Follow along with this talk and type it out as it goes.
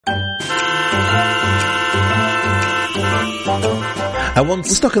I once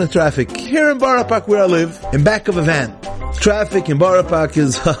was stuck in the traffic here in Borough Park where I live, in back of a van. Traffic in Borough Park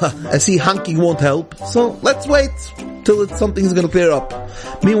is, I see honking won't help, so let's wait till something's gonna clear up.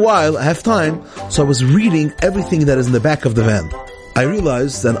 Meanwhile, I have time, so I was reading everything that is in the back of the van. I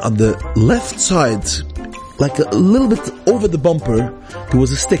realized that on the left side, like a little bit over the bumper, there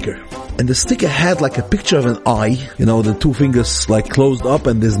was a sticker. And the sticker had like a picture of an eye, the two fingers like closed up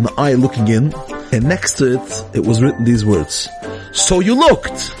and there's an eye looking in. And next to it was written these words. So you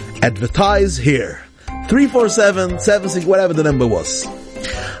looked. Advertise here. 34776, whatever the number was.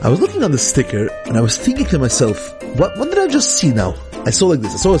 I was looking on the sticker and I was thinking to myself, what did I just see now? I saw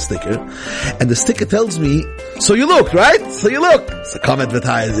a sticker, and the sticker tells me, so you looked, right? So you looked. So come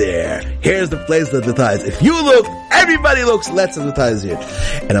advertise here. Here's the place to advertise. If you look, everybody looks, let's advertise here.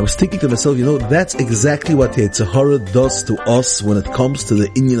 And I was thinking to myself, that's exactly what Yetzer Hara does to us when it comes to the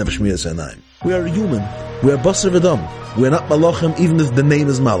Inyan of Shmiras Einayim. We are human. We are Basar V'Dam. We are not Malachim, even if the name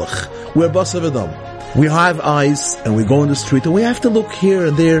is Malach. We are Basar V'Dam. We have eyes, and we go in the street, and we have to look here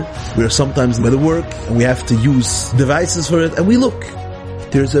and there. We are sometimes by the work, and we have to use devices for it, and we look.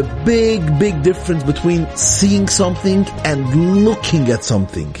 There's a big, big difference between seeing something and looking at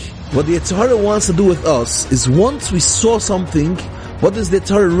something. What the Yetzer Hara wants to do with us is once we saw something, what does the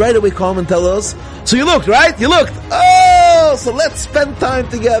Yetzer Hara right away come and tell us? So you looked, right? You looked. Oh, so let's spend time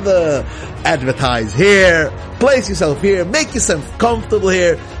together. Advertise here. Place yourself here. Make yourself comfortable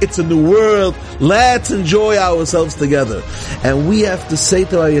here. It's a new world. Let's enjoy ourselves together. And we have to say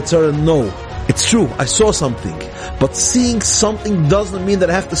to our Yetzer Hara, no, it's true, I saw something. But seeing something doesn't mean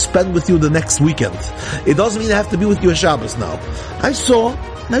that I have to spend with you the next weekend. It doesn't mean I have to be with you on Shabbos now. I saw,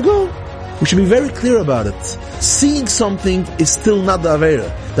 now go. We should be very clear about it. Seeing something is still not the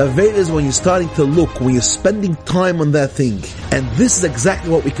Avera. The Avera is when you're starting to look, when you're spending time on that thing. And this is exactly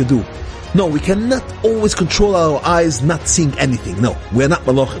what we could do. No, we cannot always control our eyes not seeing anything. No, we're not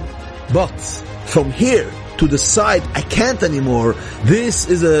Malachim. But from here to decide I can't anymore, this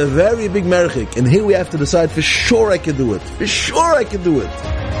is a very big merchik. And here we have to decide for sure I can do it. For sure I can do it.